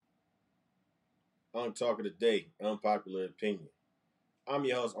On Talk of the Day, Unpopular Opinion. I'm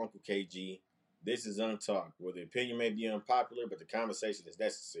your host, Uncle KG. This is Untalk, where the opinion may be unpopular, but the conversation is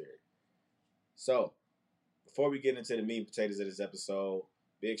necessary. So, before we get into the meat and potatoes of this episode,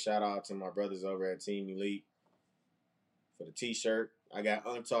 big shout out to my brothers over at Team Elite for the t-shirt. I got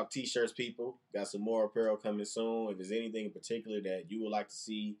Untalk t-shirts, people. Got some more apparel coming soon. If there's anything in particular that you would like to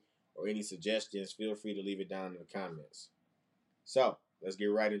see or any suggestions, feel free to leave it down in the comments. So, let's get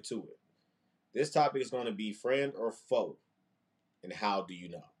right into it. This topic is going to be friend or foe, and how do you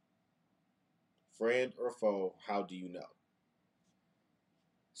know? Friend or foe, how do you know?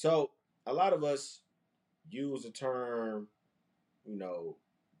 So, a lot of us use the term, you know,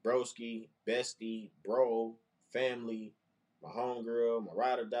 broski, bestie, bro, family, my homegirl, my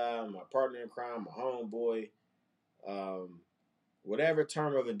ride or die, my partner in crime, my homeboy, um, whatever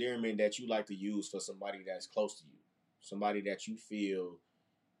term of endearment that you like to use for somebody that's close to you, somebody that you feel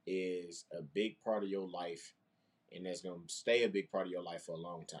is a big part of your life and that's going to stay a big part of your life for a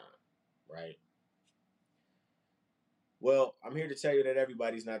long time, right? Well, I'm here to tell you that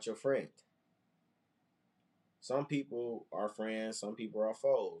everybody's not your friend. Some people are friends, some people are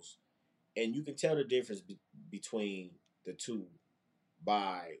foes. And you can tell the difference between the two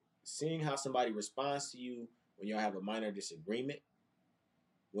by seeing how somebody responds to you when y'all have a minor disagreement,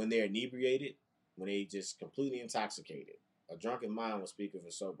 when they're inebriated, when they just completely intoxicated. A drunken mind will speak of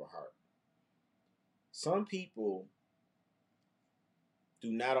a sober heart. Some people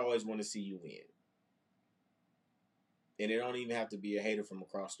do not always want to see you win. And it don't even have to be a hater from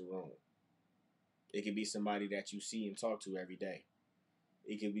across the room. It could be somebody that you see and talk to every day.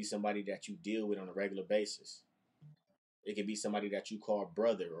 It could be somebody that you deal with on a regular basis. It could be somebody that you call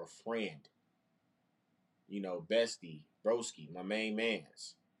brother or friend. You know, bestie, broski, my main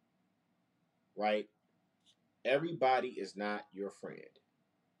man's. Right? Everybody is not your friend.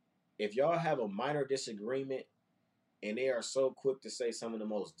 If y'all have a minor disagreement and they are so quick to say some of the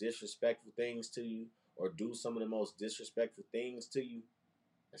most disrespectful things to you or do some of the most disrespectful things to you,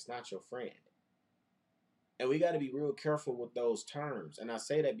 that's not your friend. And we got to be real careful with those terms. And I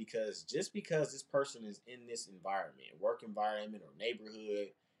say that because just because this person is in this environment, work environment or neighborhood,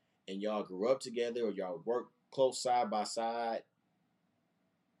 and y'all grew up together or y'all work close side by side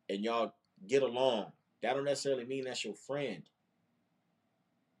and y'all get along, that don't necessarily mean that's your friend.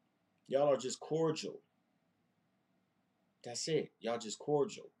 Y'all are just cordial. That's it. Y'all just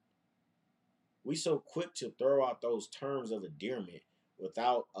cordial. We so quick to throw out those terms of endearment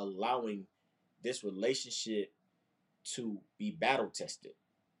without allowing this relationship to be battle tested.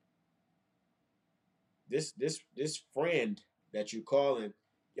 This friend that you're calling,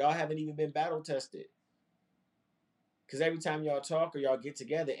 y'all haven't even been battle tested. Because every time y'all talk or y'all get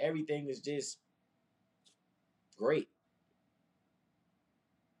together, everything is just great.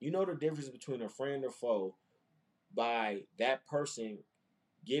 You know the difference between a friend or foe by that person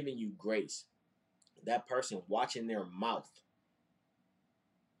giving you grace, that person watching their mouth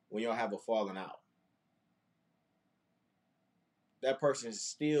when y'all have a falling out. That person is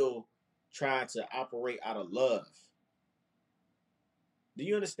still trying to operate out of love. Do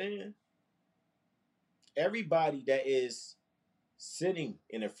you understand? Everybody that is sitting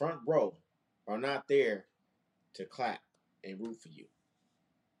in the front row are not there to clap and root for you.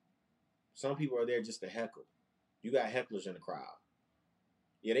 Some people are there just to heckle. You got hecklers in the crowd.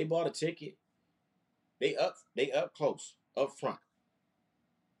 Yeah, they bought a ticket. They up close, up front.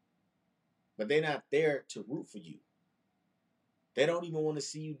 But they're not there to root for you. They don't even want to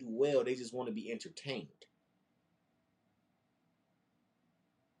see you do well. They just want to be entertained.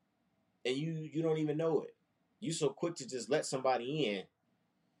 And you don't even know it. You so quick to just let somebody in,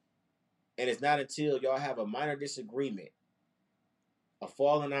 and it's not until y'all have a minor disagreement, a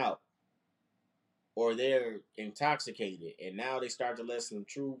falling out, or they're intoxicated, and now they start to let some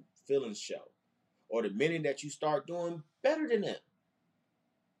true feelings show. Or the minute that you start doing better than them.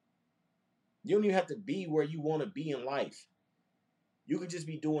 You don't even have to be where you want to be in life. You could just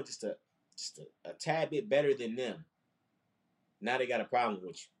be doing just a tad bit better than them. Now they got a problem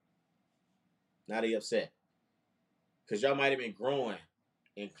with you. Now they upset. Because y'all might have been growing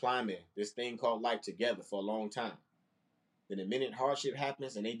and climbing this thing called life together for a long time. Then the minute hardship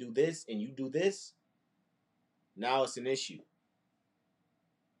happens and they do this and you do this, now it's an issue.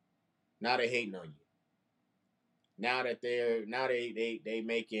 Now they hating on you. Now that they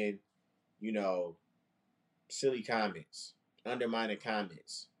making, you know, silly comments, undermining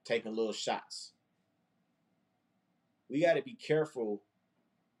comments, taking little shots. We got to be careful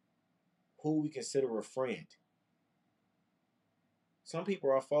who we consider a friend. Some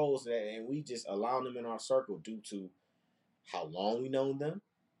people are foes, and we just allow them in our circle due to how long we know them,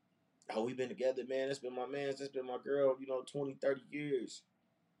 Oh, we've been together, man. That's been my man. That's been my girl, 20, 30 years.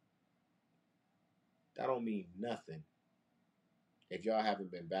 That don't mean nothing if y'all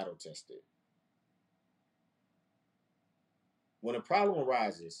haven't been battle tested. When a problem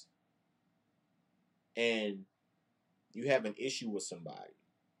arises and you have an issue with somebody,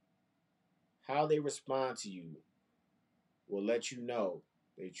 how they respond to you will let you know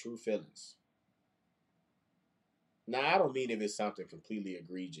their true feelings. Now, I don't mean if it's something completely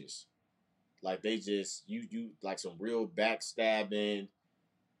egregious, like they just you like some real backstabbing,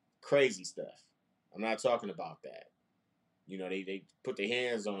 crazy stuff. I'm not talking about that. They put their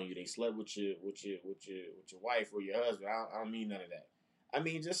hands on you. They slept with your wife or your husband. I don't mean none of that. I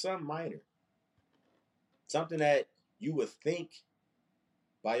mean just something minor, something that you would think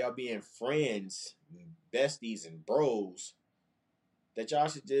by y'all being friends, besties, and bros that y'all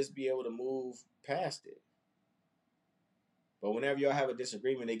should just be able to move past it. But whenever y'all have a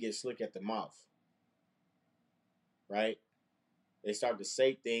disagreement, they get slick at the mouth, right? They start to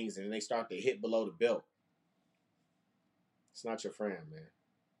say things and they start to hit below the belt. It's not your friend, man.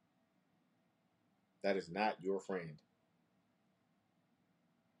 That is not your friend.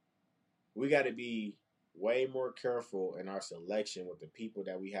 We got to be way more careful in our selection with the people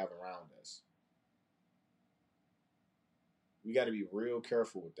that we have around us. We got to be real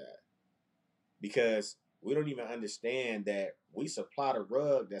careful with that because we don't even understand that we supply the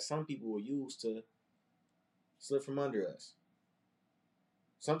rug that some people will use to slip from under us.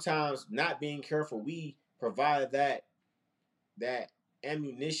 Sometimes not being careful, we provide that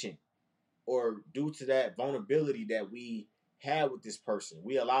ammunition, or due to that vulnerability that we had with this person,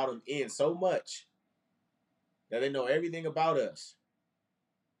 we allow them in so much that they know everything about us,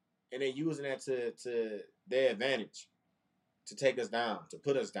 and they're using that to their advantage, to take us down, to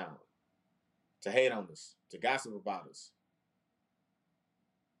put us down, to hate on us, to gossip about us.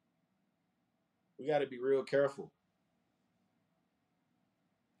 We got to be real careful.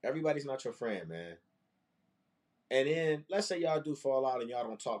 Everybody's not your friend, man. And then let's say y'all do fall out and y'all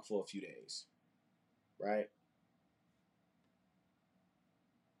don't talk for a few days, right?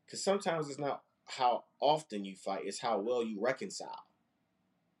 Because sometimes it's not how often you fight, it's how well you reconcile.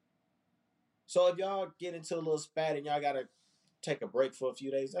 So if y'all get into a little spat and y'all gotta take a break for a few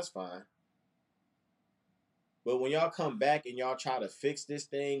days, that's fine. But when y'all come back and y'all try to fix this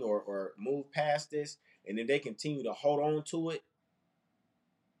thing or move past this, and then they continue to hold on to it,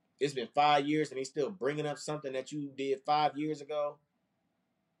 it's been 5 years and they still bringing up something that you did 5 years ago,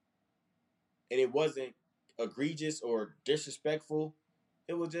 and it wasn't egregious or disrespectful.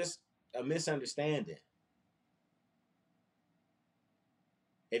 It was just a misunderstanding.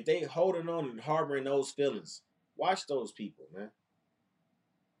 If they holding on and harboring those feelings, watch those people, man.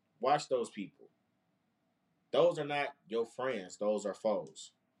 Watch those people. Those are not your friends. Those are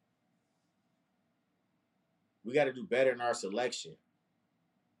foes. We got to do better in our selection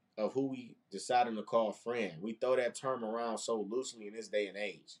of who we deciding to call friend. We throw that term around so loosely in this day and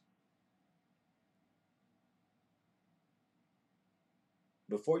age.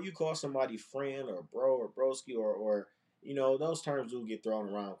 Before you call somebody friend or bro or broski or those terms do get thrown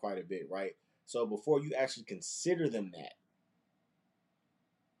around quite a bit, right? So before you actually consider them that,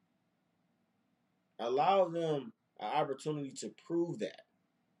 allow them an opportunity to prove that.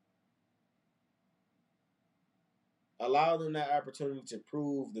 Allow them that opportunity to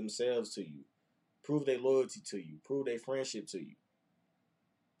prove themselves to you, prove their loyalty to you, prove their friendship to you,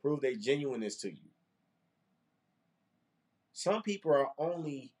 prove their genuineness to you. Some people are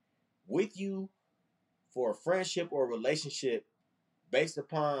only with you for a friendship or a relationship based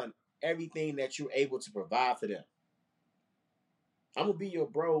upon everything that you're able to provide for them. I'm going to be your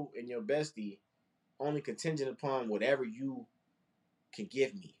bro and your bestie only contingent upon whatever you can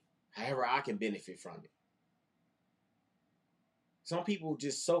give me, however I can benefit from it. Some people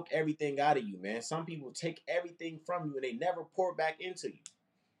just soak everything out of you, man. Some people take everything from you and they never pour back into you.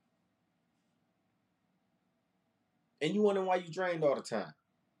 And you wonder why you drained all the time.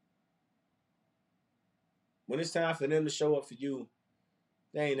 When it's time for them to show up for you,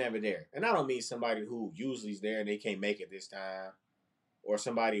 they ain't never there. And I don't mean somebody who usually is there and they can't make it this time. Or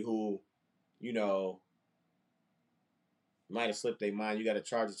somebody who, you know, might have slipped their mind. You got to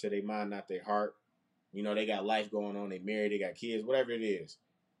charge it to their mind, not their heart. They got life going on. They married, they got kids, whatever it is.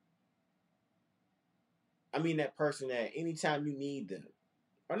 I mean that person that anytime you need them,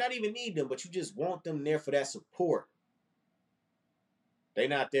 or not even need them, but you just want them there for that support. They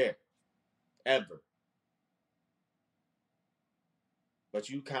not there. Ever. But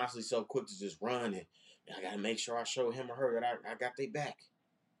you constantly so quick to just run and I got to make sure I show him or her that I got their back.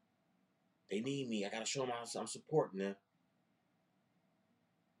 They need me. I got to show them I'm supporting them.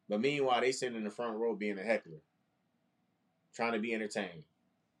 But meanwhile, they sitting in the front row being a heckler, trying to be entertained.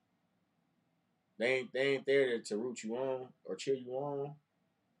 They ain't there to root you on or cheer you on.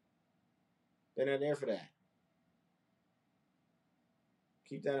 They're not there for that.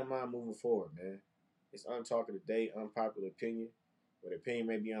 Keep that in mind moving forward, man. It's Untalk of the Day, unpopular opinion. But opinion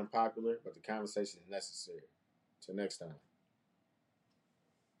may be unpopular, but the conversation is necessary. Till next time.